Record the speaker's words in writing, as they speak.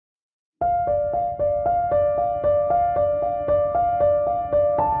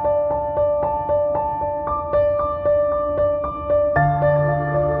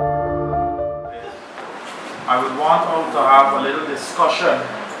want to have a little discussion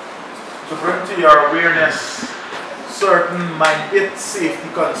to bring to your awareness certain mine pit safety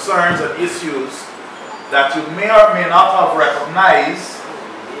concerns and issues that you may or may not have recognized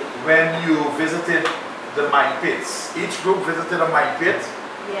when you visited the mine pits. Each group visited a mine pit,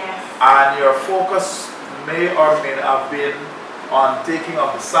 yes, and your focus may or may have been on taking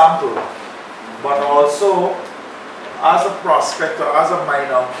of the sample, but also as a prospector, as a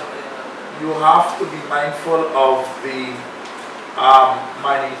miner, you have to be mindful of the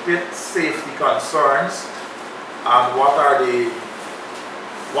mining pit safety concerns and what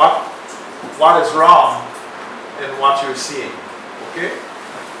is wrong in what you're seeing. Okay,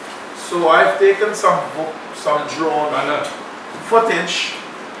 so I've taken some drone footage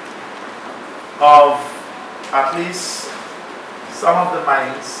of at least some of the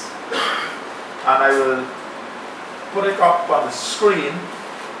mines, and I will put it up on the screen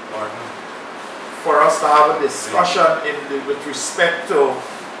for us to have a discussion with respect to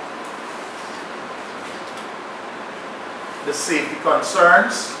the safety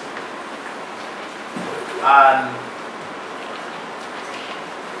concerns and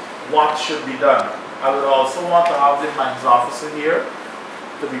what should be done. I would also want to have the mines officer here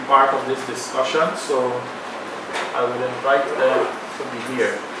to be part of this discussion, so I would invite them to be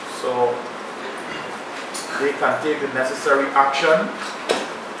here so they can take the necessary action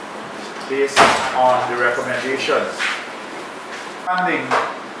based on the recommendations. Standing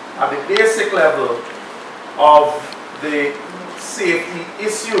at the basic level of the safety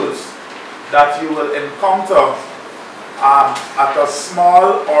issues that you will encounter at a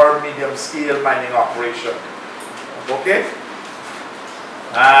small or medium scale mining operation. Okay?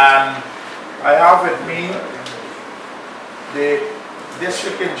 And I have with me the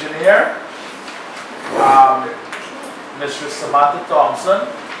district engineer, Mr. Samantha Thompson,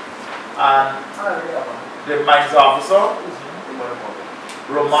 and the mines officer,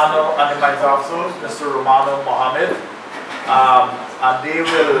 Romano, and the mines officer, Mr. Romano Mohammed, and they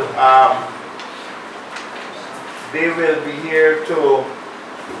will be here to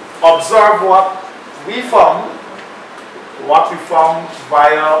observe what we found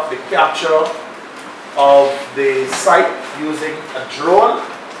via the capture of the site using a drone,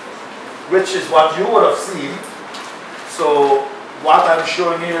 which is what you would have seen. So what I'm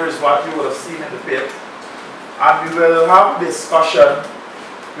showing here is what you would have seen in the pit, and we will have a discussion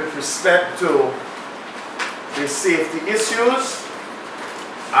with respect to the safety issues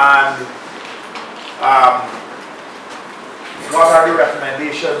and what are the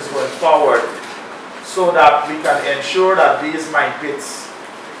recommendations going forward so that we can ensure that these mine pits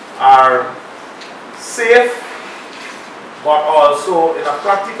are safe, but also in a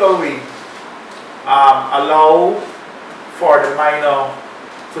practical way allow for the miner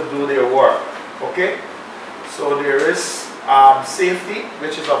to do their work. Okay, so there is safety,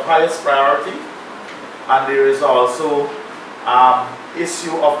 which is of highest priority, and there is also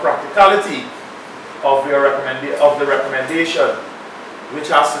issue of practicality of the recommendation, which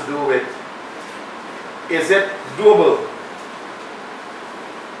has to do with, is it doable?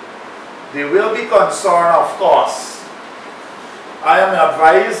 There will be concern of costs. I am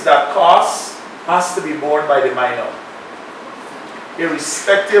advised that costs has to be borne by the miner,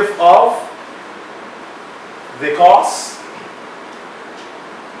 irrespective of the cost.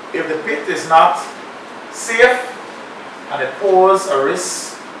 If the pit is not safe and it poses a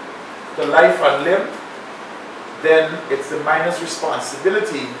risk to life and limb, then it's the miner's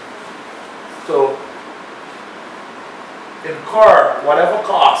responsibility to incur whatever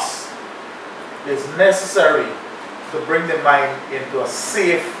cost is necessary to bring the mine into a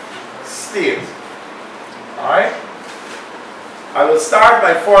safe state. Alright? I will start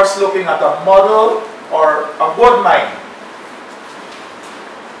by first looking at a model or a good mine.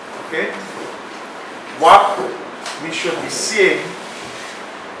 Okay? What we should be seeing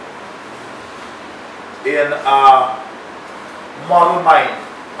in a model mine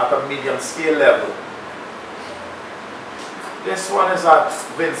at a medium scale level. This one is at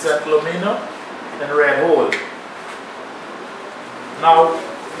Vincent Lomino in Red Hole. Now,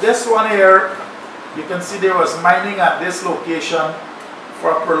 this one here, you can see there was mining at this location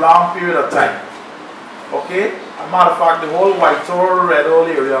for a prolonged period of time. Okay? As a matter of fact, the whole White Tower Red Hole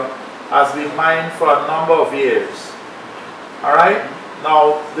area has been mined for a number of years. Alright?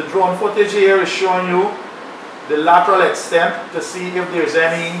 Now, the drone footage here is showing you the lateral extent to see if there's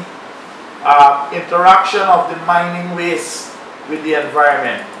any interaction of the mining waste with the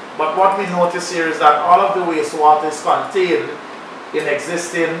environment. But what we notice here is that all of the wastewater is contained in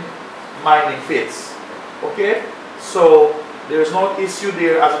existing mining pits. Okay? So, there's no issue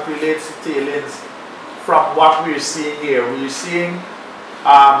there as it relates to tailings from what we're seeing here. We're seeing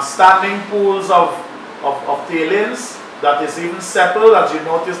standing pools of tailings that is even settled. As you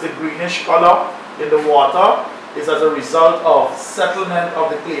notice, the greenish color in the water is as a result of settlement of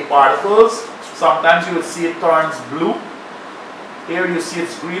the clay particles. Sometimes you will see it turns blue. Here you see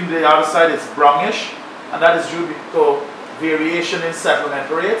it's green, the other side it's brownish, and that is due to variation in settlement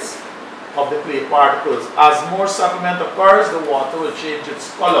rates of the clay particles. As more settlement occurs, the water will change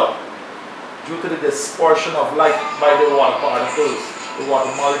its color due to the dispersion of light by the water particles, the water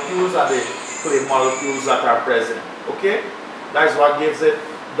molecules and the clay molecules that are present. Okay? That is what gives it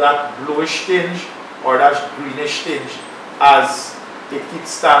that bluish tinge or that greenish tinge as it keeps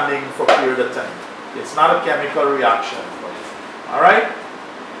standing for a period of time. It's not a chemical reaction. Alright?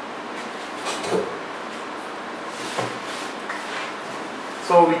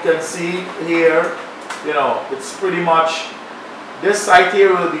 So we can see here, you know, it's pretty much, this site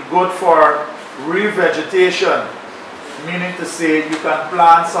here will be good for revegetation, meaning to say you can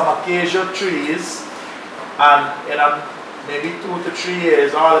plant some acacia trees and in maybe 2 to 3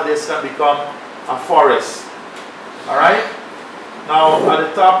 years all of this can become a forest. Alright? Now at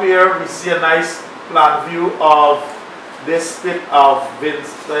the top here we see a nice plan view of this pit of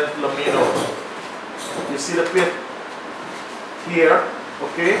Vincent Lamino. You see the pit here,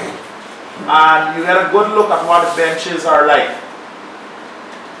 okay? And you get a good look at what the benches are like.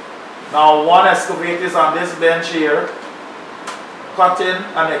 Now one excavator is on this bench here, cutting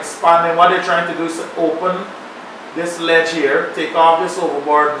and expanding. What they're trying to do is to open this ledge here, take off this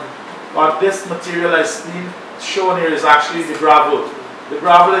overburden. But this material as shown here is actually the gravel. The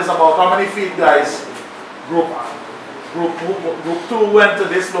gravel is about how many feet, guys? Group 2 went to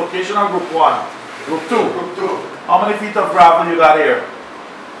this location or group 1? Group 2. Group 2. How many feet of gravel you got here?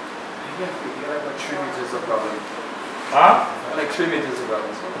 You got like 3 meters of gravel. Huh? Like 3 meters of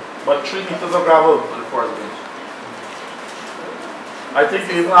gravel. But 3 meters of gravel. On the forest bench. I think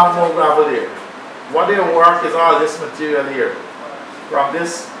you even have more gravel here. What they work is all this material here. From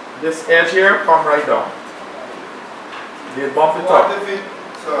this edge here, come right down. They bump it up. 40 feet.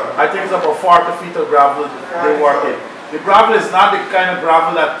 Sorry. I think it's about 40 feet of gravel they work in. The gravel is not the kind of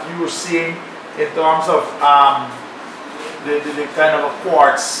gravel that you are seeing in terms of the kind of a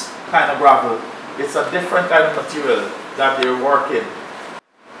quartz kind of gravel. It's a different kind of material that they're working.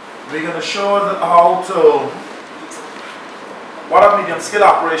 We're going to show how to, what a medium scale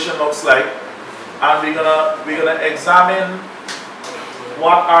operation looks like, and we're gonna examine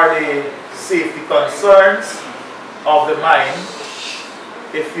what are the safety concerns of the mine,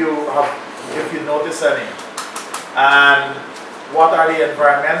 if you notice any, and what are the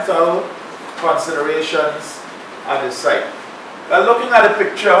environmental considerations at the site. Well, looking at the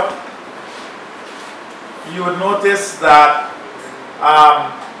picture, you would notice that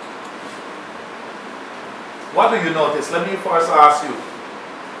what do you notice? Let me first ask you,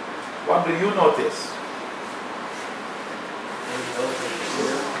 what do you notice?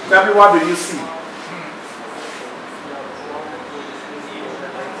 Tell me, what do you see?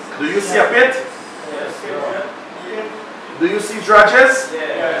 Do you see a pit? Do you see dredges?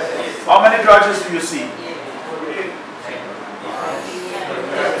 How many dredges do you see?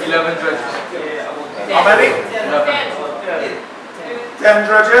 11 dredges. How many? 11. 10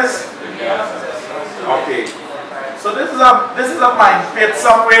 dredges? Okay. So this is a mine pit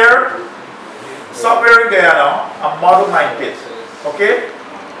somewhere in Guyana, a model mine pit. Okay?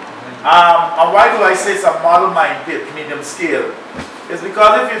 And why do I say it's a model mine pit, medium scale? It's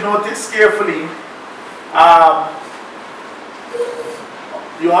because if you notice carefully,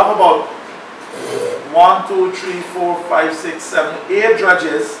 you have about 1, 2, 3, 4, 5, 6, 7, 8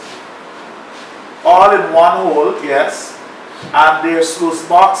 dredges all in one hole, yes, and their sluice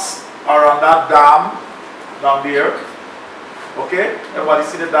box are on that dam down there. Okay, everybody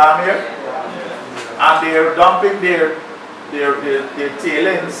see the dam here? And they're dumping their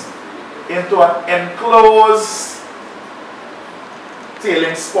tailings into an enclosed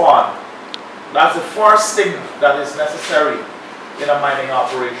tailing spawn. That's the first thing that is necessary in a mining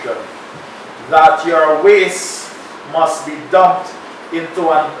operation. That your waste must be dumped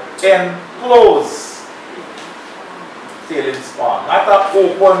into an enclosed tailing spawn, not an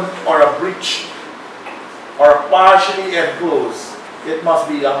open or a breach or partially enclosed. It must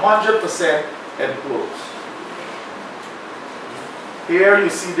be 100% enclosed. Here you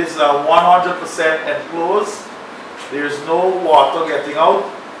see this is a 100% enclosed. There is no water getting out,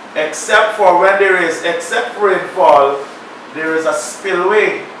 except for rainfall, there is a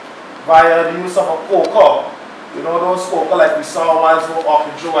spillway via the use of a coker. You know those coker like we saw a while ago up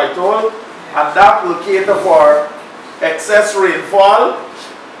in Joe, and that will cater for excess rainfall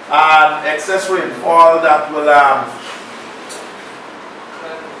and excess rainfall that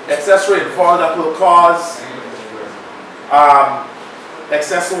will cause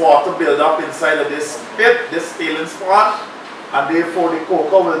excess water build up inside of this pit, this tailings pond, and therefore the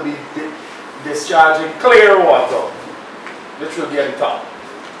cocoa will be discharging clear water, which will be at the top.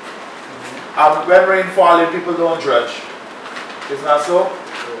 And when rain falling, people don't dredge. Isn't that so?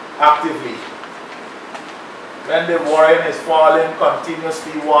 Actively. When the rain is falling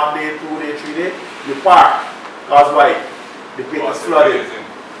continuously 1 day, 2 day, 3 days, you park. Because why? The pit is flooded.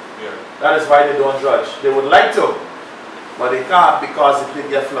 That is why they don't dredge. They would like to, but they can't because the pit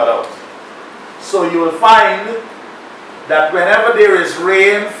gets flooded out. So you will find that whenever there is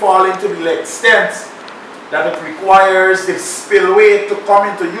rain falling to the extent that it requires the spillway to come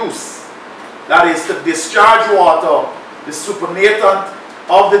into use, that is to discharge water, the supernatant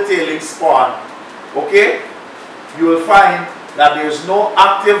of the tailings pond, okay, you will find that there is no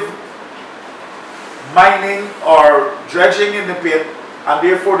active mining or dredging in the pit, and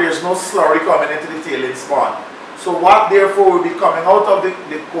therefore there is no slurry coming into the tailings pond. So what therefore will be coming out of the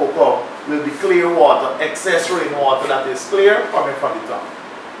cocoa will be clear water, excess rainwater that is clear coming from the top.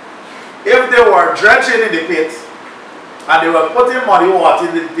 If they were dredging in the pit and they were putting muddy water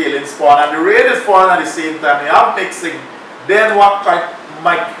in the tailings pond and the rain is falling at the same time, they have mixing, then what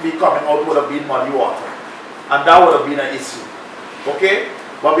might be coming out would have been muddy water, and that would have been an issue. Okay?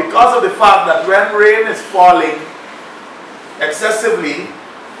 But because of the fact that when rain is falling excessively,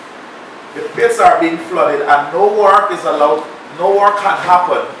 the pits are being flooded and no work is allowed, no work can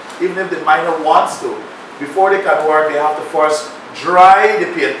happen, even if the miner wants to. Before they can work, they have to first dry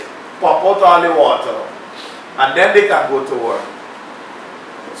the pit, pump out all the water, and then they can go to work.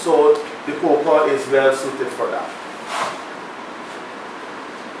 So the cocoa is well suited for that.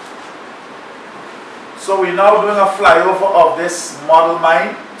 So we're now doing a flyover of this model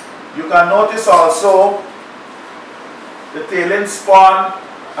mine. You can notice also the tailings pond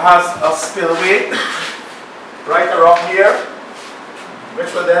has a spillway right around here,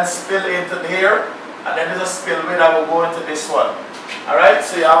 which will then spill into here, and then there's a spillway that will go into this one. Alright,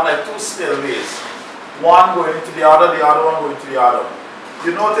 so you have like two spillways, one going into the other one going to the other.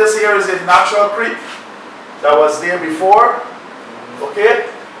 You notice here is a natural creek that was there before, okay?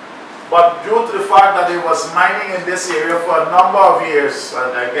 But due to the fact that it was mining in this area for a number of years,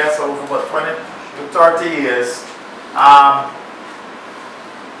 and I guess over about 20 to 30 years,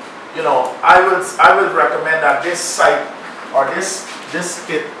 you know, I would recommend that this site or this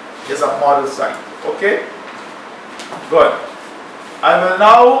pit is a model site. Okay? Good. I will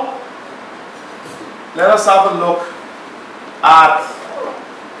now let us have a look at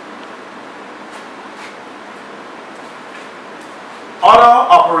other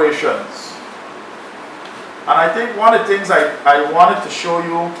operations. And I think one of the things I wanted to show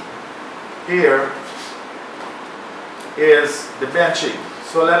you here is the benching.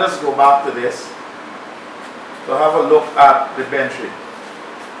 So let us go back to this to have a look at the benching.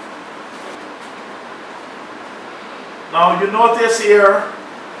 Now you notice here,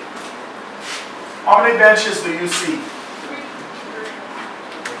 how many benches do you see?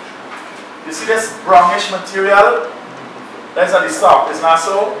 You see this brownish material? That's at the top, isn't that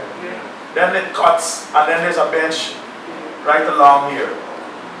so? Then it cuts, and then there's a bench right along here.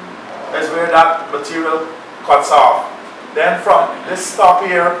 That's where that material cuts off. Then from this top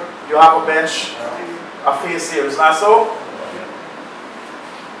here, you have a bench, a face here, isn't that so?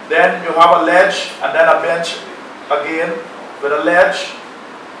 Then you have a ledge, and then a bench again with a ledge,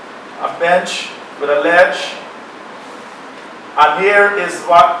 a bench with a ledge, and here is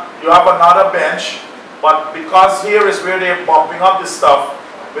what, you have another bench, but because here is where they're bumping up the stuff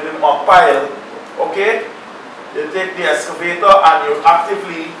with the muck pile, okay? You take the excavator and you're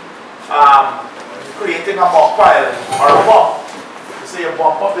actively creating a muck pile or a bump. So you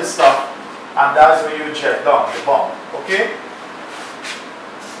bump up this stuff, and that's where you jet down the bump, okay?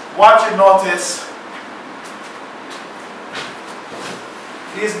 What you notice,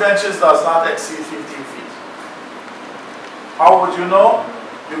 these benches does not exceed 15 feet. How would you know?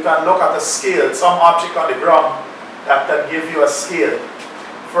 You can look at a scale, some object on the ground that can give you a scale.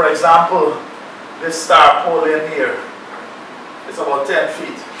 For example, this star pole in here is about 10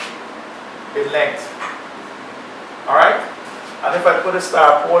 feet in length. Alright? And if I put a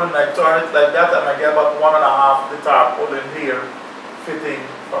star pole and I turn it like that, and I get about 1.5 the star pole in here, fitting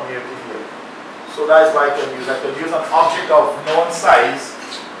from here to here. So that is why I can use an object of known size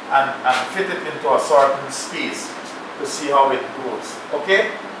and fit it into a certain space to see how it goes.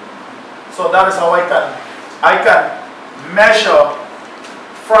 Okay? So that is how I can measure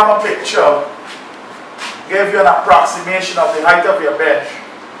from a picture, give you an approximation of the height of your bench,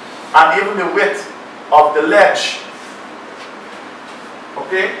 and even the width of the ledge.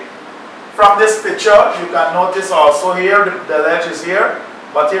 Okay? From this picture, you can notice also here, the ledge is here,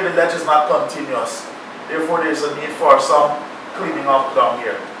 but here the ledge is not continuous. Therefore, there is a need for some cleaning up down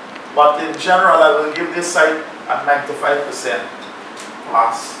here. But in general, I will give this site a 95%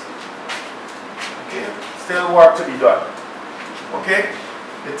 pass. Okay? Still work to be done. Okay?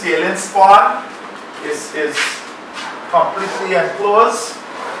 The tailing spawn is completely enclosed.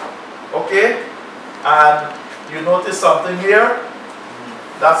 Okay? And you notice something here?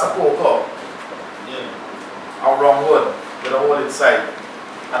 That's a cocoa. Yeah. A round wood with a hole inside.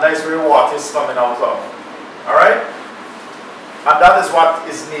 And that is where water is coming out of. Alright? And that is what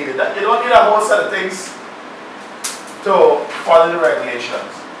is needed. You don't need a whole set of things to follow the regulations.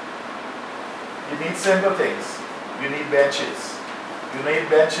 You need simple things. You need benches. You need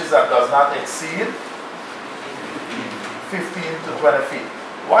benches that does not exceed 15 to 20 feet.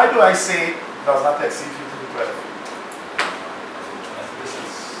 Why do I say does not exceed 15 to 20 feet?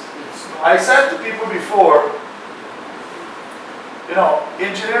 I said to people before, you know,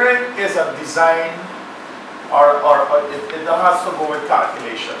 engineering is a design or it has to go with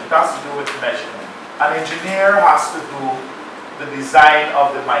calculation. It has to do with measurement. An engineer has to do the design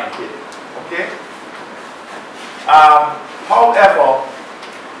of the mine pit. Okay? However,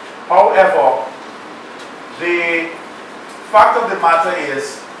 the fact of the matter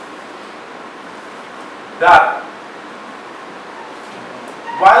is that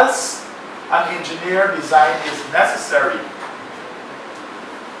whilst an engineer design is necessary,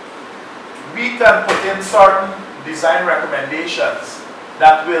 we can put in certain design recommendations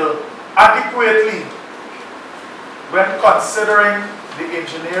that will adequately, when considering the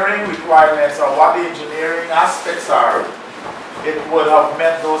engineering requirements or what the engineering aspects are, it would have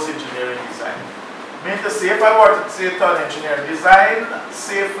met those engineering design. Mean to say, if I were to say to an engineer, design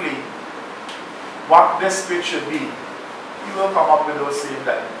safely what this pit should be, he will come up with those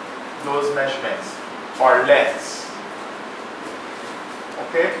measurements or less.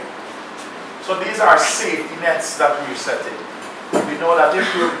 Okay? So these are safety nets that we're setting. We know that if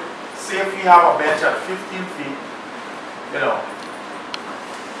you safely have a bench at 15 feet, you know,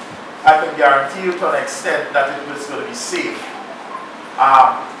 I can guarantee you to an extent that it is going to be safe.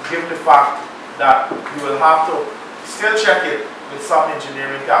 Given the fact that you will have to still check it with some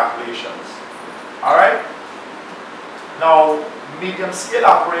engineering calculations. Alright? Now, medium scale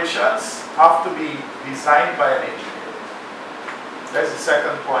operations have to be designed by an engineer. That's the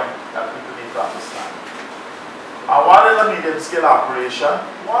second point that people need to understand. What is a medium scale operation?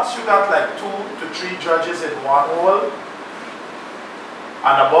 Once you got like 2 to 3 dredges in one hole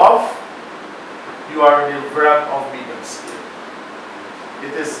and above, you are in the realm of medium scale.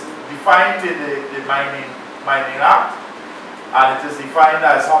 It is defined in the Mining Act, and it is defined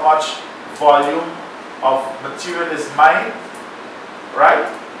as how much volume of material is mined, right,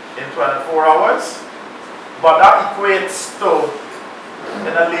 in 24 hours. But that equates to,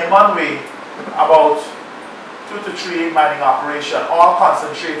 in a layman way, about 2 to 3 mining operation, all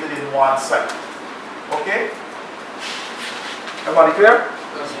concentrated in one site. Okay? Everybody clear?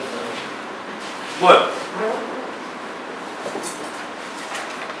 Good.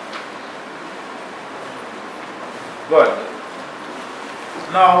 Good.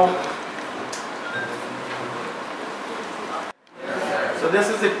 Now, so this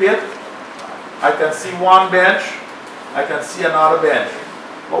is the pit. I can see one bench. I can see another bench.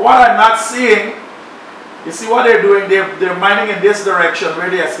 But what I'm not seeing, you see what they're doing? They're mining in this direction where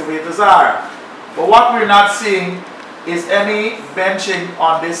the excavators are. But what we're not seeing is any benching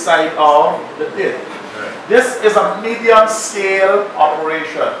on this side of the pit. This is a medium scale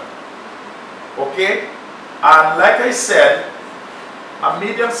operation. Okay? And like I said, a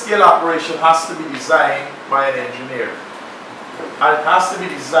medium scale operation has to be designed by an engineer. And it has to be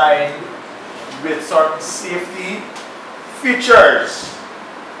designed with certain safety features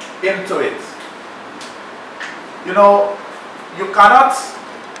into it. You know, you cannot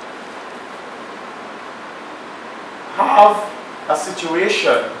have a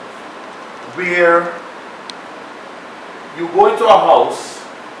situation where you go into a house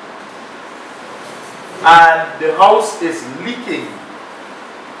and the house is leaking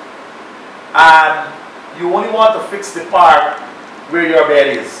and you only want to fix the part where your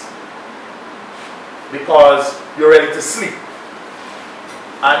bed is because you're ready to sleep.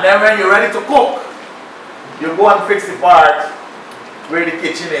 And then when you're ready to cook, you go and fix the part where the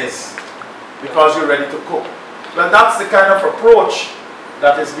kitchen is because you're ready to cook. Well, that's the kind of approach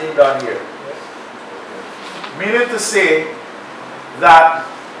that is being done here. Meaning to say that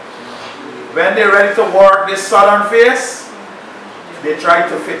when they're ready to work this southern face, they tried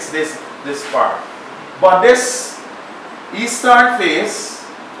to fix this part. But this eastern face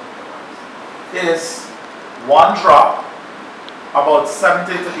is one drop, about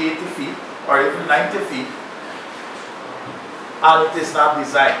 70 to 80 feet, or even 90 feet, and it is not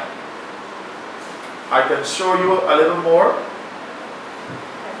designed. I can show you a little more.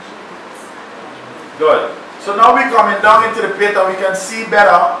 Good. So now we're coming down into the pit and we can see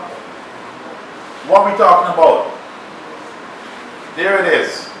better what we're talking about. There it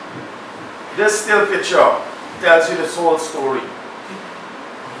is. This still picture tells you this whole story.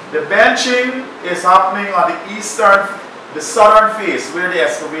 The benching is happening on the southern face where the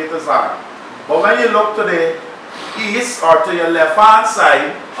excavators are. But when you look to the east or to your left hand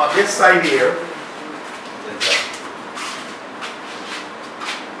side, on this side here,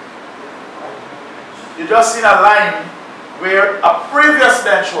 you just seen a line where a previous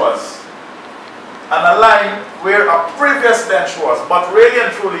bench was, and a line where a previous bench was, but really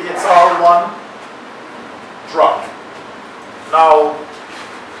and truly it's all one drop. Now,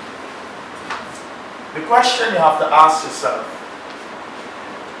 the question you have to ask yourself,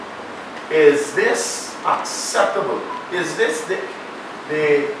 is this acceptable? Is this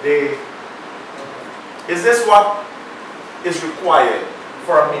is this what is required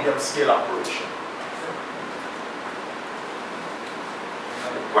for a medium scale operation?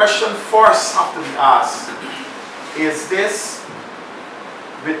 The question first have to be asked, is this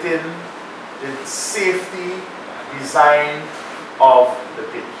within the safety design of the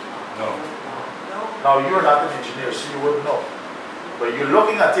pit? No. Now you're not an engineer, so you wouldn't know. But you're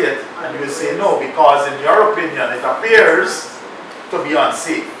looking at it and you will say no, because in your opinion it appears to be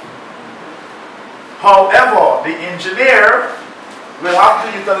unsafe. However, the engineer will have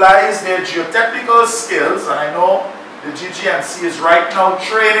to utilize their geotechnical skills, and I know the GGMC is right now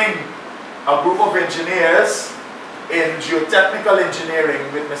training a group of engineers in geotechnical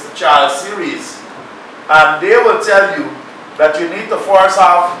engineering with Mr. Charles Series, and they will tell you that you need to first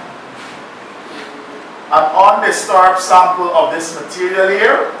have an undisturbed sample of this material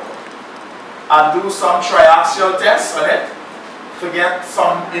here and do some triaxial tests on it to get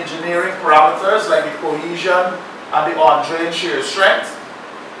some engineering parameters like the cohesion and the on-drain shear strength,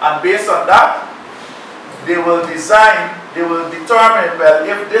 and based on that they will design, they will determine, well,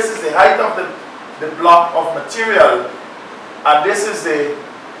 if this is the height of the block of material and this is the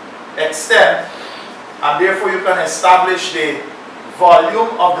extent, and therefore you can establish the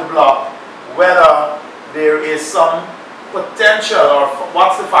volume of the block, whether there is some potential or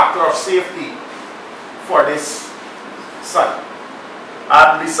what's the factor of safety for this site.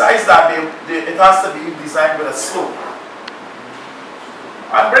 And besides that, it has to be designed with a slope.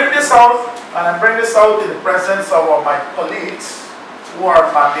 I bring this out, and I bring this out in the presence of my colleagues who are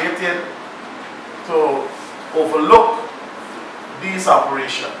mandated to overlook these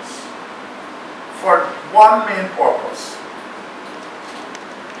operations for one main purpose: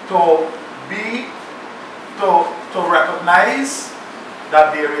 to recognize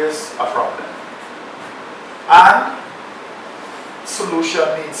that there is a problem and solution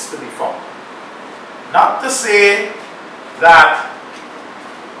needs to be found. Not to say that,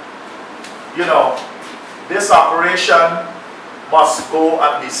 you know, this operation must go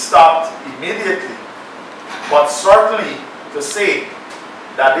and be stopped immediately, but certainly to say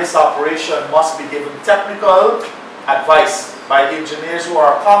that this operation must be given technical advice by engineers who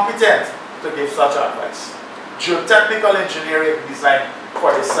are competent to give such advice. Geotechnical engineering design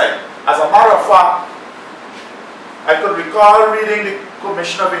for this site. As a matter of fact, I could recall reading the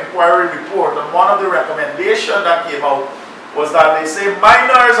Commission of Inquiry report, and one of the recommendations that came out was that they say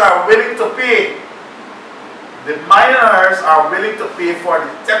miners are willing to pay. The miners are willing to pay for the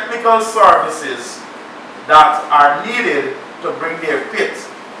technical services that are needed to bring their pit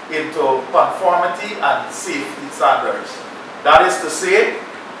into conformity and safety standards. That is to say,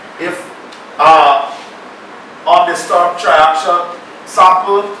 if undisturbed triaxial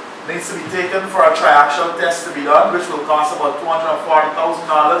sample needs to be taken for a triaxial test to be done, which will cost about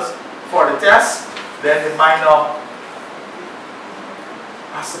 $240,000 for the test, then the miner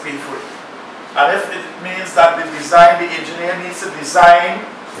has to pay for it. And if it means that the engineer needs to design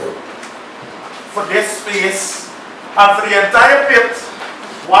for this space and for the entire pit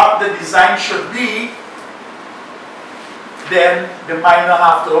what the design should be, then the miner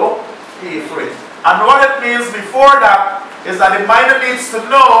have to pay for it. And what it means before that is that the miner needs to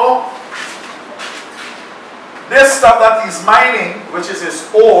know this stuff that he's mining, which is his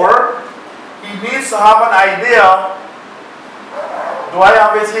ore. He needs to have an idea: do I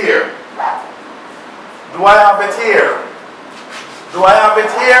have it here? Do I have it here? Do I have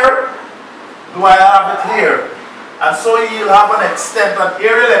it here? Do I have it here? And so you'll have an extent, an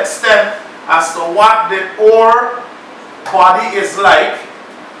aerial extent as to what the ore body is like,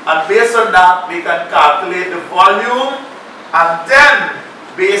 and based on that we can calculate the volume and then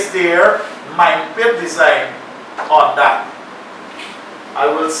base their mine pit design on that. I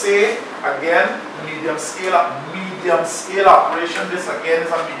will say again, medium scale operation. This again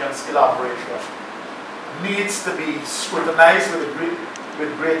is a medium scale operation. Needs to be scrutinized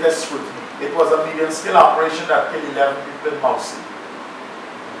with greatest scrutiny. It was a medium scale operation that killed 11 people in Mowasi.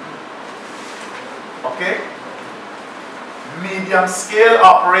 Okay? Medium scale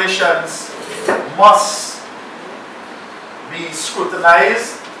operations must be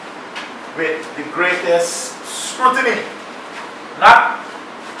scrutinized with the greatest scrutiny. Not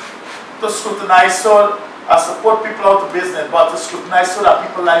to scrutinize so as to put people out of business, but to scrutinize so that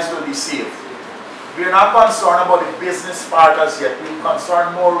people's lives will be saved. We are not concerned about the business part as yet. We are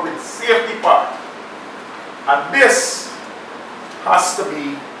concerned more with the safety part. And this has to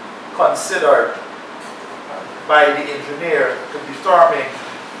be considered by the engineer to determine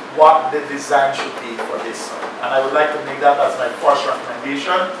what the design should be for this. And I would like to make that as my first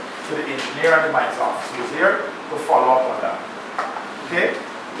recommendation to the engineer and the mines office who is here to follow up on that. Okay?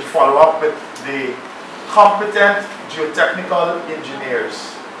 To follow up with the competent geotechnical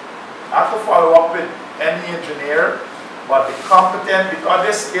engineers. Not to follow up with any engineer, but the competent, because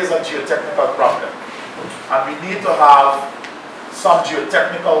this is a geotechnical problem. And we need to have some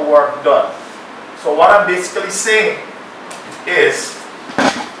geotechnical work done. So what I'm basically saying is,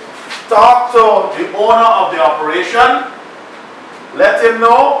 talk to the owner of the operation, let him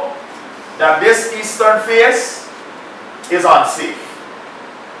know that this eastern face is unsafe.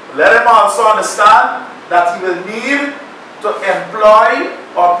 Let him also understand that he will need to employ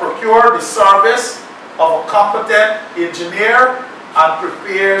or procure the service of a competent engineer and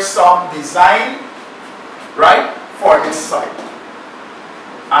prepare some design, right, for this site.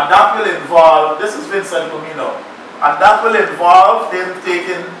 And that will involve, this is Vincent Lumino, and that will involve him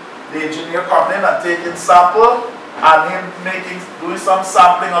taking, the engineer coming in and taking sample, and him doing some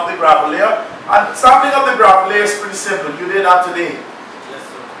sampling of the gravel layer. And sampling of the gravel layer is pretty simple. You did that today. Yes,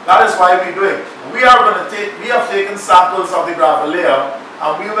 sir. That is why we do it. We have taken samples of the gravel layer,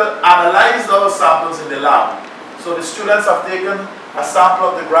 and we will analyze those samples in the lab. So the students have taken a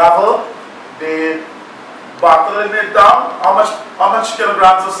sample of the gravel, they bottling it down. How much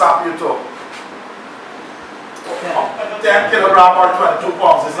kilograms of sample you took? 10 kilograms or 22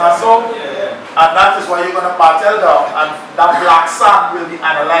 pounds, is that so? Yeah. And that is why you're going to bottle down, and that black sand will be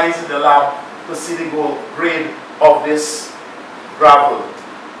analyzed in the lab to see the gold grade of this gravel.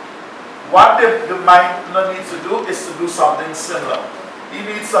 What the miner needs to do is to do something similar. He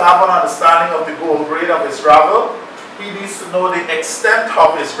needs to have an understanding of the gold grade of his gravel. He needs to know the extent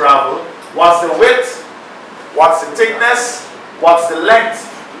of his gravel. What's the width? What's the thickness? What's the length?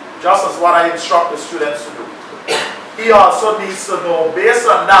 Just as what I instruct the students to do. He also needs to know, based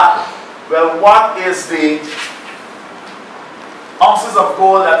on that, well, what is the ounces of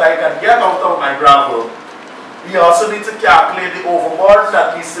gold that I can get out of my gravel. He also needs to calculate the overburden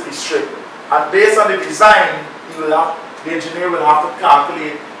that needs to be stripped. And based on the design, the engineer will have to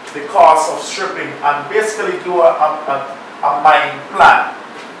calculate the cost of stripping and basically do a mine plan.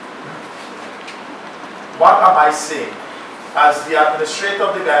 What am I saying? As the administrator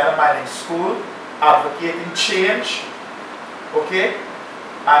of the Guyana Mining School, advocating change, okay,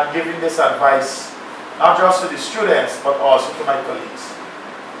 and giving this advice, not just to the students, but also to my colleagues,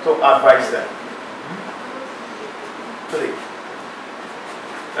 to advise them. Today,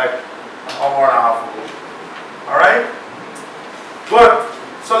 like an hour and a half ago. Alright? Good.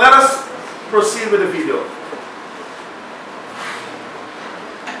 So let us proceed with the video.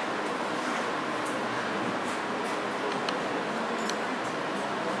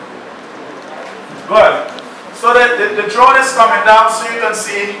 Good. So the drone is coming down so you can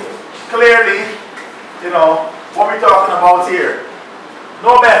see clearly, you know, what we're talking about here.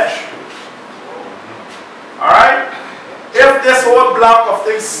 No bench. Alright? If this whole block of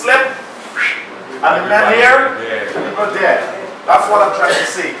things slip, and the men here, people dead. That's what I'm trying to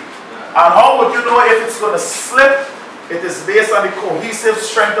say. And how would you know if it's going to slip? It is based on the cohesive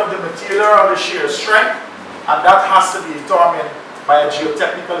strength of the material or the shear strength, and that has to be determined by a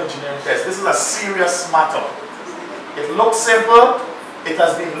geotechnical engineering test. This is a serious matter. It looks simple. It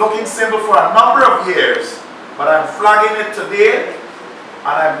has been looking simple for a number of years, but I'm flagging it today,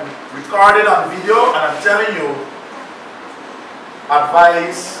 and I'm recording on video, and I'm telling you,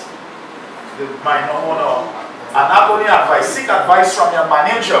 advise the miner owner, and not only advice, seek advice from your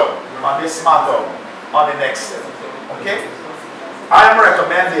manager on this matter on the next step. Okay? I am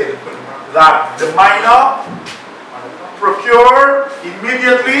recommending that the miner procure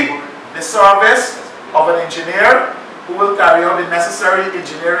immediately the service of an engineer who will carry out the necessary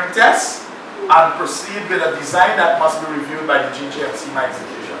engineering tests and proceed with a design that must be reviewed by the GGMC Mines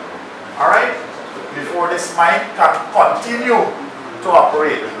Division. Alright? Before this mine can continue to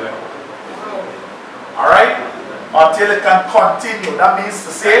operate. Alright? Until it can continue. That means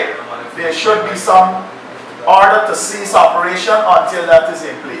to say there should be some order to cease operation until that is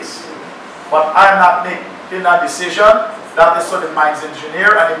in place. But I'm not making a decision. That is for the mines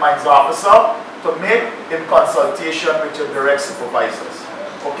engineer and the mines officer to make in consultation with your direct supervisors.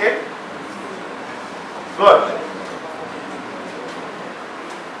 Okay? Good.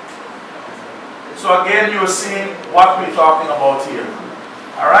 So again, you're seeing what we're talking about here.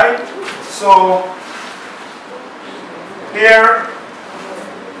 Alright? So here,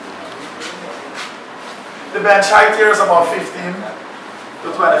 the bench height here is about 15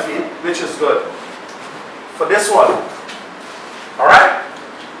 to 20 feet, which is good for this one. Alright?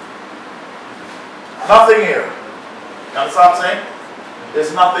 Nothing here. You understand what I'm saying?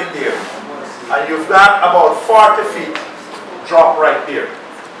 There's nothing there. And you've got about 40 feet drop right there.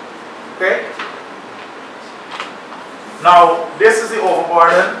 Okay? Now, this is the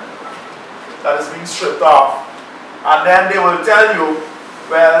overburden that is being stripped off. And then they will tell you,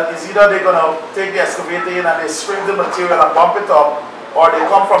 well, it's either they're going to take the excavator in and they scrape the material and bump it up, or they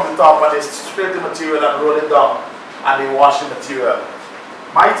come from the top and they scrape the material and roll it down and they wash the material.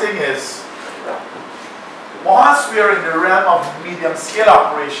 My thing is, once we are in the realm of medium scale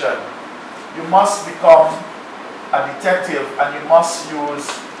operation, you must become a detective and you must use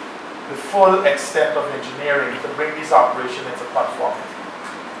the full extent of engineering to bring this operation into conformity.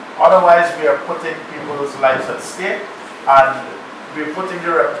 Otherwise, we are putting people's lives at stake and we're putting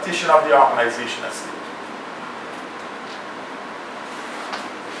the reputation of the organization at stake.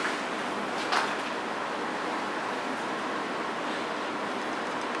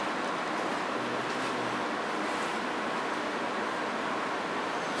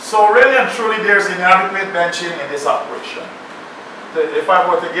 So really and truly, there's inadequate benching in this operation. If I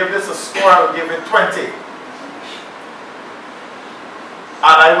were to give this a score, I would give it 20.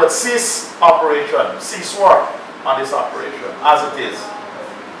 And I would cease operation, cease work on this operation as it is.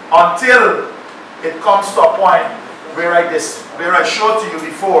 Until it comes to a point where I showed to you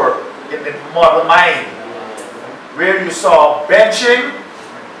before in the model mine, where you saw benching,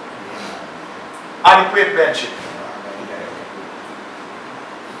 adequate benching.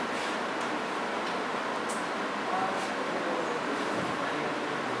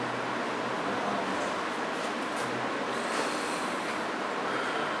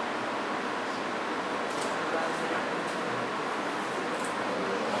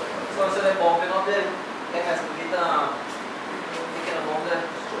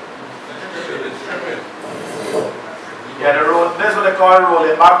 Yeah, the road, that's what they call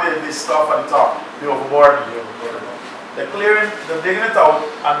rolling back this stuff at the top, the overboard. They're clearing, they're digging it out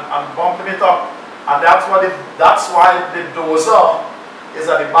and bumping it up. And that's why the dozer is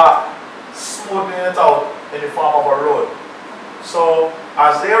at the back, smoothing it out in the form of a road. So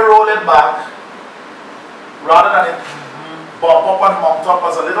as they roll it back, rather than it bump up and mount up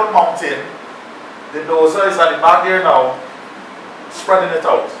as a little mountain, the dozer is at the back here now, spreading it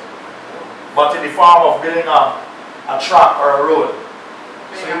out. But in the form of building a track or a road.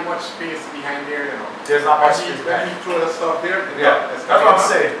 There's not much space behind there, you know. There's not much space behind. When you throw the stuff there, yeah, that's what I'm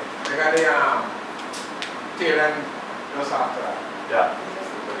saying. They got the tail end just after that. Yeah.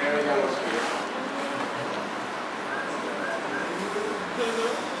 So there is no space.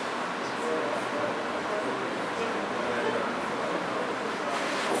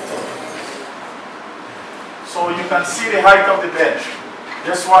 So you can see the height of the bench.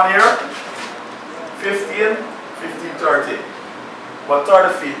 This one here, 15, 30. But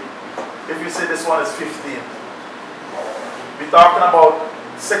 30 feet, if you say this one is 15, we're talking about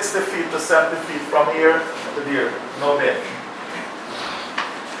 60 feet to 70 feet from here to there, no bench.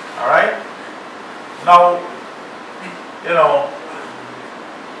 Alright? Now, you know,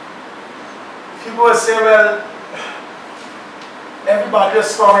 people will say, well, everybody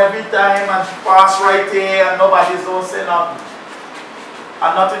just come every time and pass right here and nobody's don't say nothing.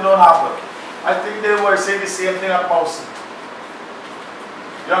 And nothing don't happen. I think they were saying the same thing at Mowasi.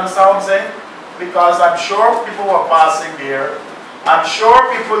 You understand what I'm saying? Because I'm sure people were passing there. I'm sure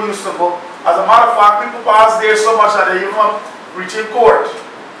people used to go. As a matter of fact, people pass there so much that they even reaching court.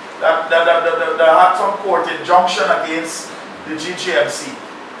 That had some court injunction against the GGMC.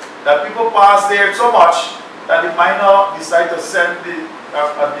 That people pass there so much that the miner decide to send the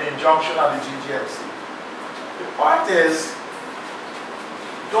injunction on the GGMC. The point is,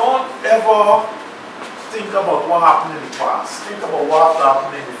 don't ever think about what happened in the past. Think about what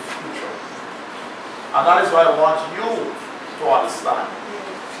happened in the future. And that is what I want you to understand.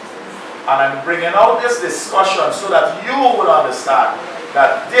 And I'm bringing out this discussion so that you will understand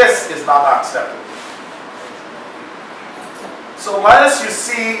that this is not acceptable. So whilst you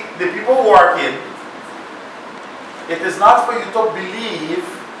see the people working, it is not for you to believe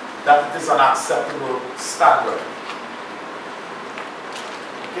that it is an acceptable standard.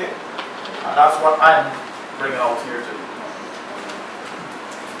 Okay? And that's what I'm bringing out here today.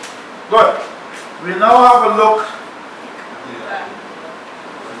 Good. We now have a look.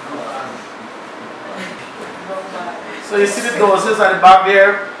 So you see the dozers at the back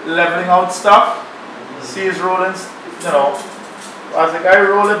there leveling out stuff. See he's rolling, you know, as the guy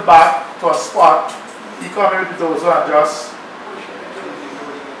rolling back to a spot, he come in with the dozer and just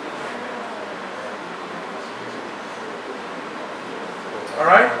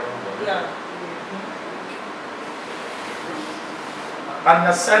alright? Yeah. And in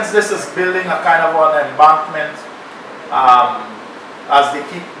a sense this is building a kind of an embankment as they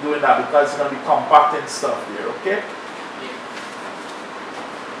keep doing that, because it's going to be compacting stuff here, okay?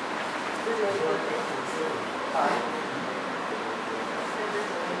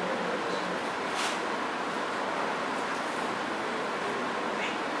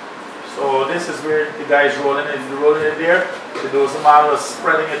 So this is where the guy is rolling it. He's rolling it there. The dozer man was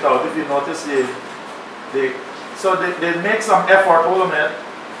spreading it out. If you notice, they make some effort. Hold a minute.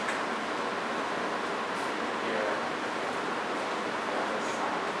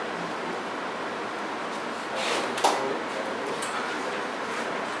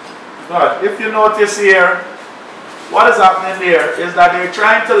 Good. If you notice here, what is happening there is that they're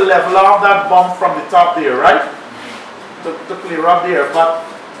trying to level off that bump from the top there, right? To clear up there, but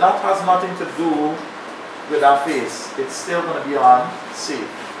that has nothing to do with that face. It's still going to be on safe,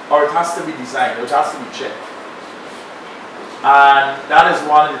 or it has to be designed, it has to be checked. And that is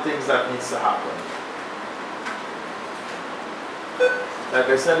one of the things that needs to happen. Like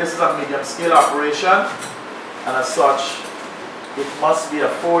I said, this is a medium scale operation, and as such, it must be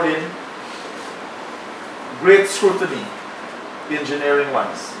affording great scrutiny, engineering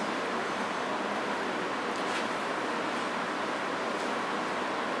wise.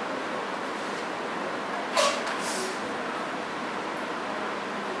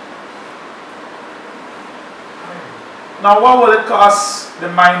 Now, what will it cost the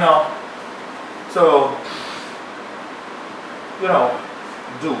miner to, you know,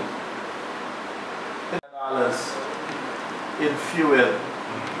 do? $10 in fuel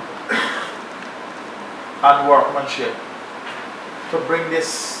and workmanship to bring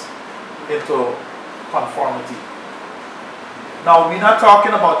this into conformity. Now, we're not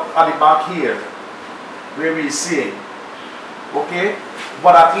talking about at the back here, where we see it, okay?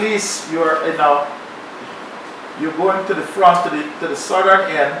 But at least you're in a you're going to the front, to the southern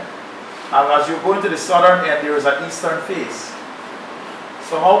end, and as you're going to the southern end, there is an eastern face.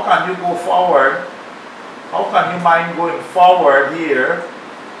 So how can you go forward? How can you mine going forward here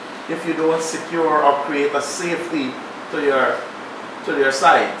if you don't secure or create a safety to your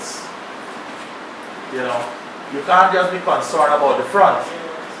sides? You know, you can't just be concerned about the front.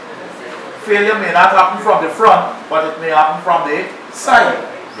 Failure may not happen from the front, but it may happen from the side.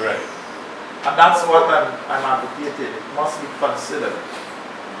 Right. And that's what I'm advocating. It must be considered.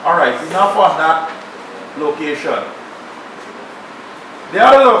 Alright, enough on that location. The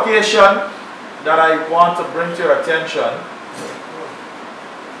other location that I want to bring to your attention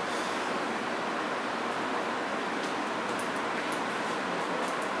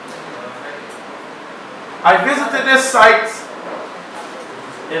I visited this site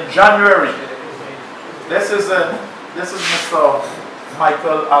in January. This is Mr.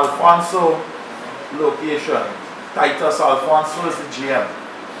 Michael Alfonso location. Titus Alfonso is the GM.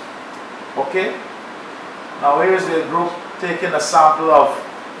 Okay? Now here's the group taking a sample of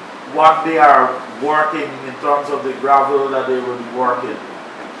what they are working in terms of the gravel that they will be working.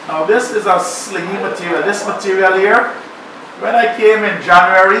 Now this is a slingy material. This material here, when I came in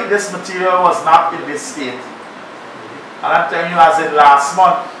January, this material was not in this state. And I'm telling you, as in last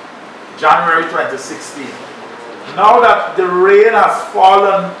month, January 2016. Now that the rain has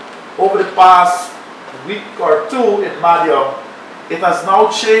fallen over the past week or two in Mahdia, it has now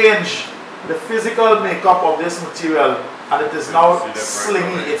changed the physical makeup of this material, and it is now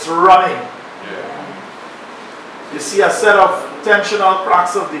slingy, it's running. You see a set of tensional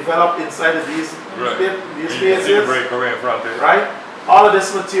cracks have developed inside of these phases. Right? All of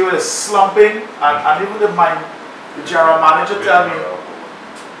this material is slumping, and even the general manager tell me,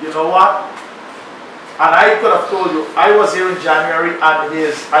 you know what? And I could have told you, I was here in January, and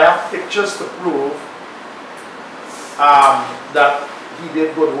I have pictures to prove that he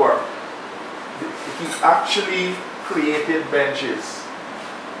did good work. He actually created benches.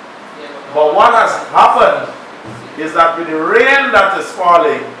 But what has happened is that with the rain that is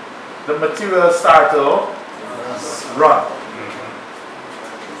falling, the material start to run.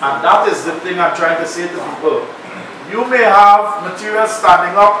 And that is the thing I'm trying to say to people. You may have material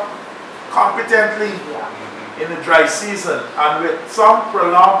standing up competently in the dry season, and with some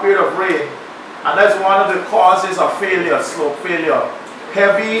prolonged period of rain, and that's one of the causes of failure, slope failure,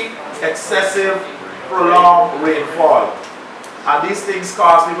 heavy, excessive, prolonged rainfall. And these things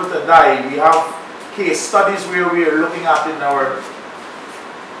cause people to die. We have case studies where we are looking at in our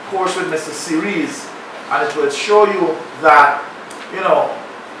course with Mr. Series, and it will show you that, you know,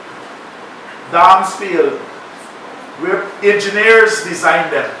 dams fail where engineers design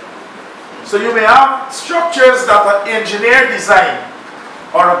them. So you may have structures that are engineer design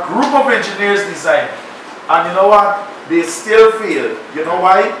or a group of engineers design, and you know what? They still fail. You know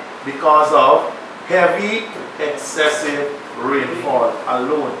why? Because of heavy, excessive rainfall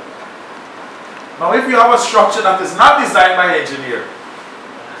alone. Now if you have a structure that is not designed by an engineer,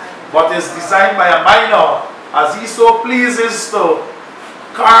 but is designed by a miner, as he so pleases to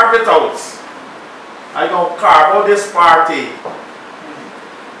carve it out, I don't carve out this party,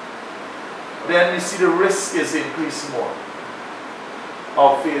 then you see the risk is increased more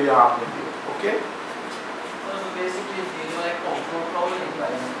of failure happening here. Okay? So basically, you like control problem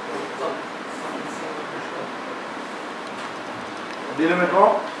dealing with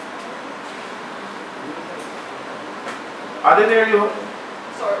what? I didn't hear you.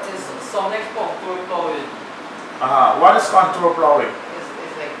 So it's sonic control plowing. What is contour plowing?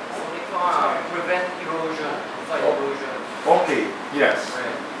 It's like sonic prevent erosion, soil erosion. Okay, yes.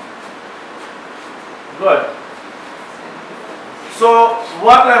 Right. Good. So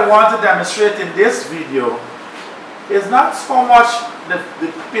what I want to demonstrate in this video is not so much the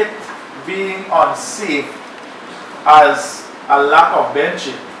pit being unsafe as a lack of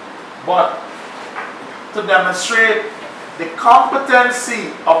benching, but to demonstrate the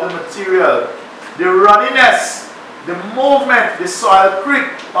competency of the material, the runniness, the movement, the soil creep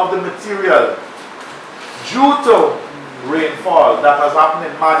of the material due to rainfall that has happened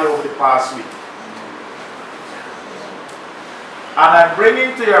in Mahdia over the past week. And I'm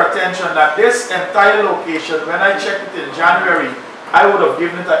bringing to your attention that this entire location, when I checked it in January, I would have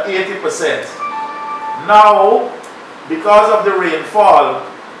given it an 80%. Now, because of the rainfall,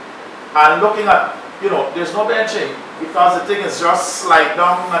 and looking at, you know, there's no benching, because the thing is just slide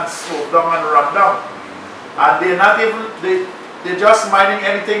down and slope down and run down. And they're not even, they're just mining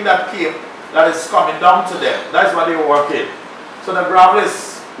anything that came, that is coming down to them. That's what they work in. So the gravel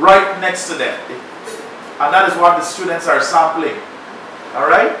is right next to them. And that is what the students are sampling.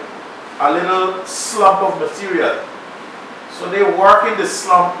 Alright? A little slump of material. So they work in the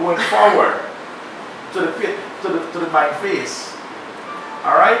slump going forward to the pit, to the mine face.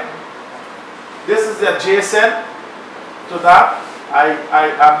 Alright? This is adjacent to that.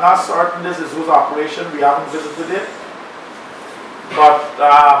 I'm not certain this is whose operation. We haven't visited it. But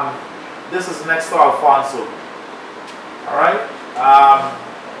this is next to Alfonso. Alright?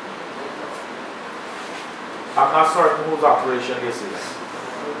 I'm not certain whose operation this is.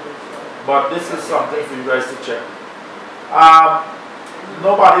 But this is something for you guys to check.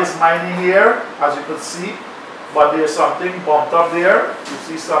 Nobody is mining here, as you can see. But there's something bumped up there. You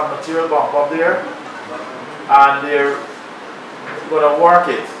see some material bumped up there. And they're going to work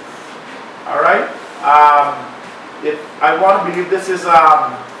it. Alright? I want to believe this is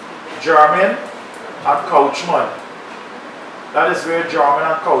German and Couchman. That is where German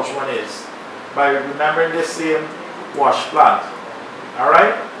and Couchman is, by remembering the same wash plant.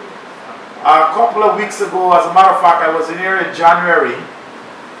 Alright? A couple of weeks ago, as a matter of fact, I was in here in January,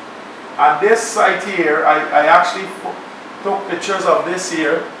 and this site here, I actually took pictures of this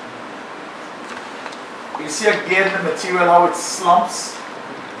here. You see again the material, how it slumps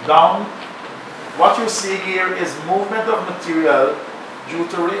down. What you see here is movement of material due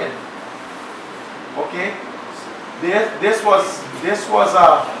to rain. Okay? This was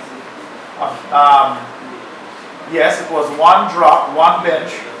yes, it was one drop, one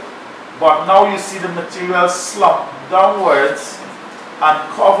bench, but now you see the material slump downwards and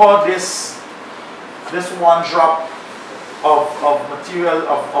cover this one drop of material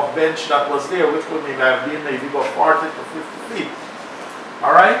of bench that was there, which would maybe have been maybe about 40 to 50 feet.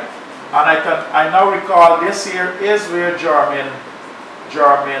 Alright? And I now recall this here is where German,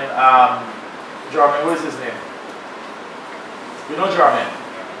 what is his name? You know German?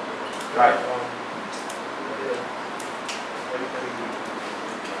 Right.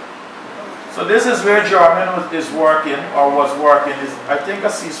 So this is where German is working, or was working. I think a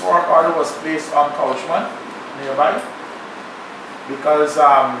cease work order was placed on Couchman nearby. Because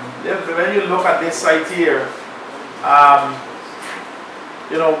when you look at this site here,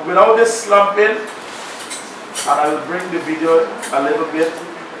 you know, without this slumping, and I will bring the video a little bit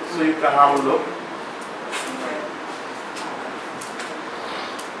so you can have a look.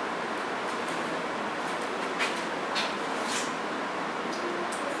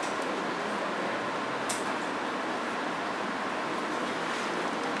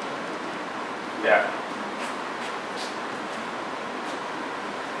 Yeah.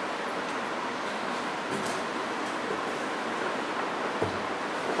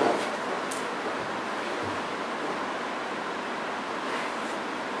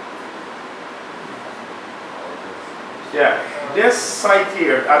 Yeah, this site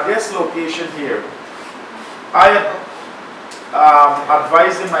here, at this location here, I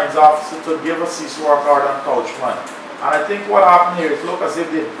advised the mines officer to give a cease work order on Couchman. And I think what happened here, it looked as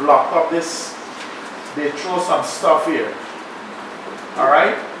if they blocked up this, they throw some stuff here.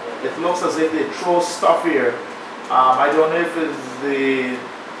 Alright? It looks as if they throw stuff here. I don't know if it's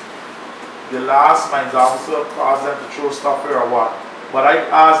the last mines officer caused them to throw stuff here or what. But I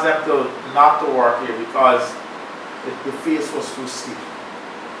asked them to not to work here because the face was too steep.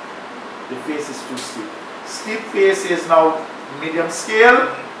 The face is too steep. Steep face is now medium scale,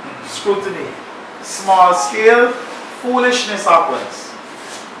 scrutiny. Small scale, foolishness happens.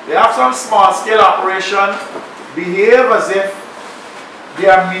 They have some small scale operation, behave as if they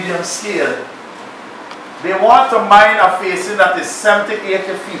are medium scale. They want to mine a facing that is 70,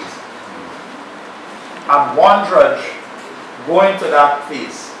 80 feet. And one dredge going to that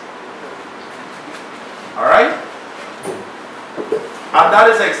face. Alright? And that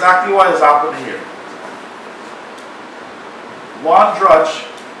is exactly what is happening here. One dredge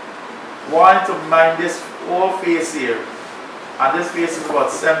wanting to mine this whole face here, and this face is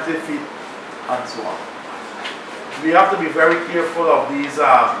about 70 feet and so on. We have to be very careful of these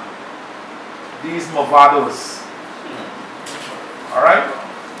movados. Alright?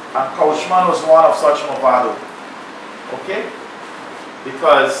 And Couchman was one of such movado. Okay?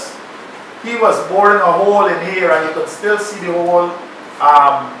 Because he was boring a hole in here, and you could still see the hole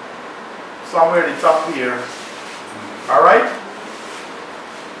somewhere at the top here. Alright?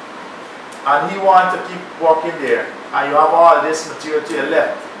 And he wanted to keep working there. And you have all this material to your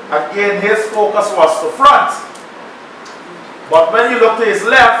left. Again, his focus was to front. But when you look to his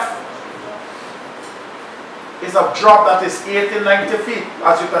left, it's a drop that is 80, 90 feet.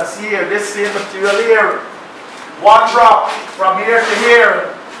 As you can see here, this same material here. One drop from here to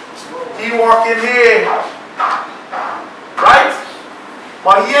here. He working here. Right?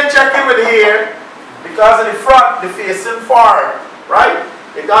 But he ain't checking with here because in the front, the facing forward. Right?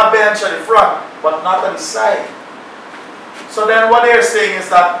 They got bench at the front, but not at the side. So then what they're saying is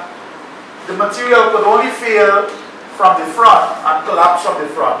that the material could only fail from the front and collapse from the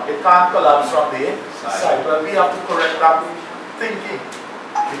front. It can't collapse from the side. But we have to correct that thinking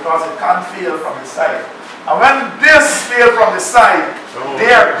because it can't fail from the side. And when this fails from the side,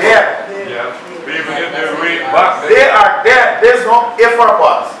 they are dead. Yeah, people get their weight back. They are dead. There's no if or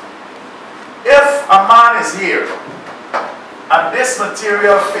but. If a man is here and this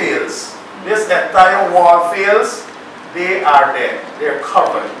material fails, this entire wall fails, they are dead. They're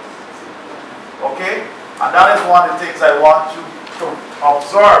covered. Okay? And that is one of the things I want you to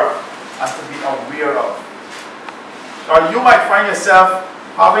observe and to be aware of. Or you might find yourself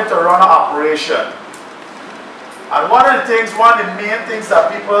having to run an operation. And one of the things, one of the main things that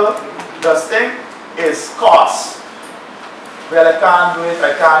people just think is cost. Well, I can't do it,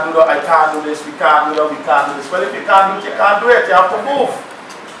 I can't do that, I can't do this, we can't do that, we can't do this. Well, if you can't do it, you can't do it. You have to move.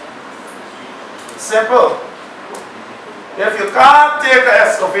 Simple. If you can't take an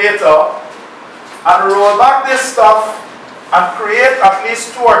excavator and roll back this stuff and create at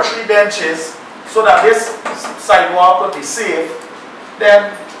least 2 or 3 benches so that this sidewalk will be safe,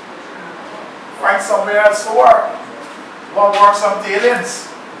 then find somewhere else to work. Go and work some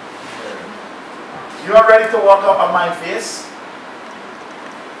tailings. You are ready to walk up on my face?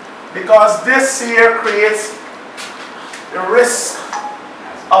 Because this here creates the risk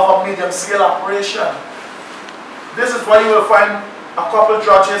of a medium scale operation. This is why you will find a couple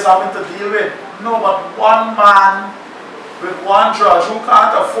dredges having to deal with. No, but one man with one dredge who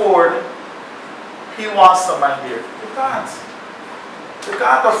can't afford, he wants to mine here. You can't. You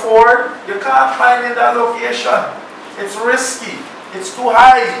can't afford, you can't mine in that location. It's risky. It's too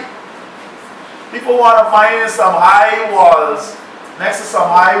high. People want to mine in some high walls, next to some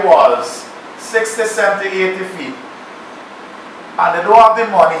high walls, 60, 70, 80 feet. And they don't have the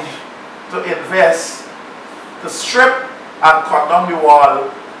money to invest to strip and cut down the wall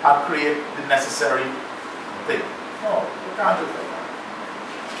and create the necessary thing. No, you can't do that.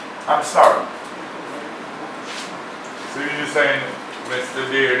 I'm sorry. So you're saying Mr.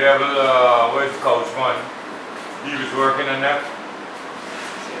 Daredevil, where's Coachman? He was working on that?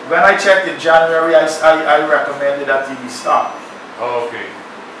 When I checked in January, I recommended that he be stopped. Oh, okay.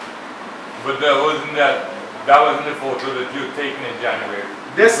 But that wasn't the photo that you were taken in January.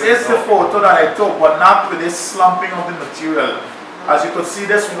 This is the photo that I took, but not with this slumping of the material. As you could see,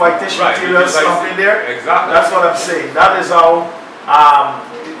 this whitish material slumping there. Exactly. That's what I'm saying. That is how,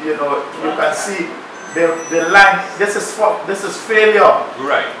 you know, you can see the line. This is failure.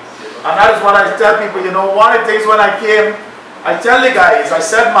 Right. And that is what I tell people. You know, one of the things when I came, I tell the guys, I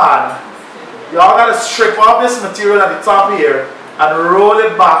said, man, y'all gotta strip off this material at the top here and roll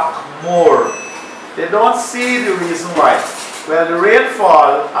it back more. They don't see the reason why. Well, the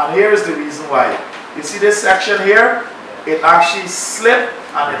rainfall, and here is the reason why. You see this section here? It actually slipped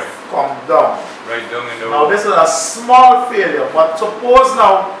and it come down. Right down in the Now this is a small failure, but suppose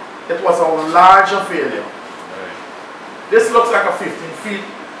now it was a larger failure. Right. This looks like a 15 feet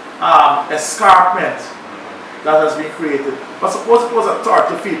escarpment that has been created. But suppose it was a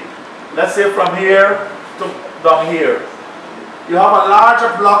 30 feet. Let's say from here to down here. You have a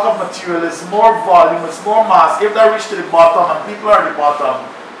larger block of material, it's more volume, it's more mass. If they reach to the bottom and people are at the bottom,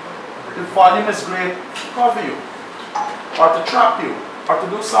 the volume is great to cover you, or to trap you, or to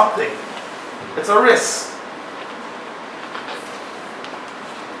do something. It's a risk.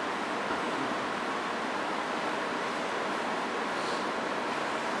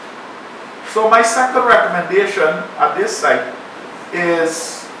 So my second recommendation at this site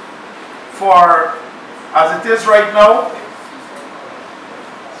is for, as it is right now,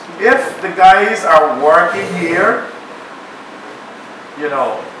 if the guys are working here, you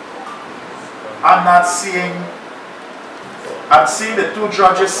know, I'm seeing the two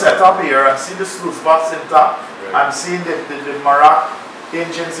dredges set up here, I'm seeing the sluice box intact, I'm seeing the Marak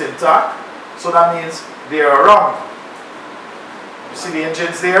engines intact, so that means they are around. You see the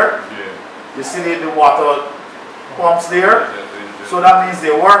engines there? Yeah. You see the water pumps there? So that means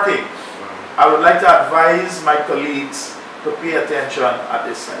they're working. I would like to advise my colleagues to pay attention at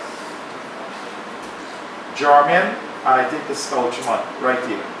this site. German, and I think the Scoutchman right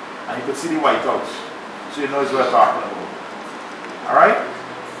here. And you can see the White House. So you know what we're talking about. Alright?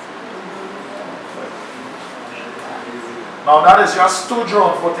 Now that is just 2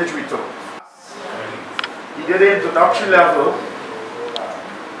 drone footage we took. He did the introductory level.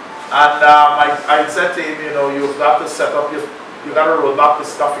 And I said to him, you know, you've got to set up you got to roll back the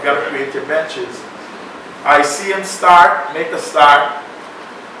stuff, you got to create your benches. I see him start, make a start,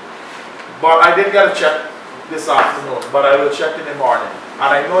 but I didn't get a check this afternoon, but I will check in the morning. And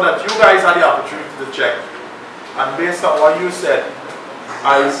I know that you guys had the opportunity to check. And based on what you said,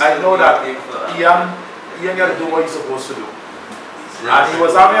 I know that Ian got to do what he's supposed to do. And he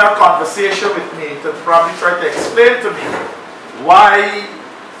was having a conversation with me to probably try to explain to me why,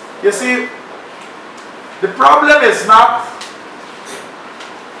 you see, the problem is not,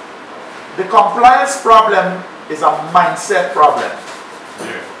 the compliance problem is a mindset problem.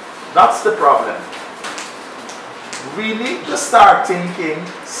 Yeah. That's the problem. We need to start thinking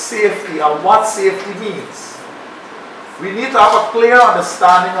safety and what safety means. We need to have a clear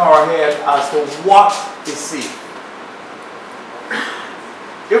understanding in our head as to what is safe.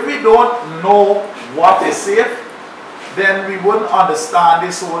 If we don't know what is safe, then we wouldn't understand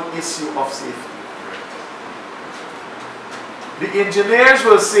this whole issue of safety. The engineers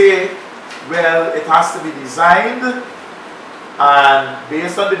will say, well, it has to be designed, and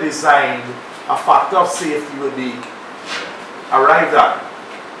based on the design, a factor of safety will be arrived at.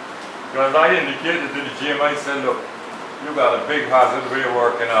 Because I indicated to the GM, I said, look, you got a big hazard we're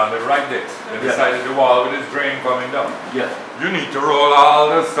working on, the right this. They decided the wall with this drain coming down. Yeah. You need to roll all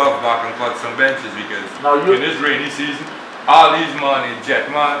the stuff back and cut some benches, because Now in this rainy season, all these money,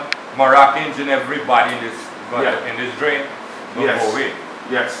 Jetman, Marak engine, everybody in this drain will go away.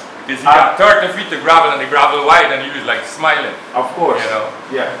 Yes. Because he got 30 feet of gravel and the gravel wide, and he was like smiling. Of course. You know?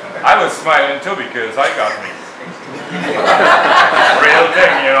 Yeah. I was smiling too, because I got me. Real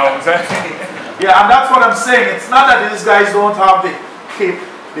thing, you know what I'm saying? Yeah, and that's what I'm saying. It's not that these guys don't have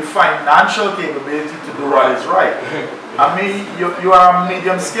the financial capability to do what is right. I mean, you are a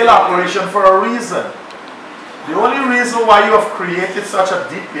medium scale operation for a reason. The only reason why you have created such a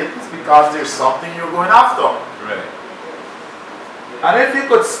deep pit is because there's something you're going after. Right. And if you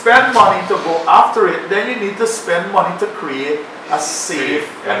could spend money to go after it, then you need to spend money to create a safe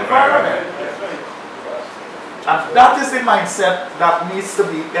environment. And that is the mindset that needs to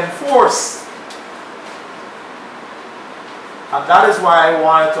be enforced. And that is why I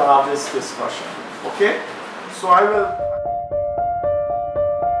wanted to have this discussion. Okay? So I will...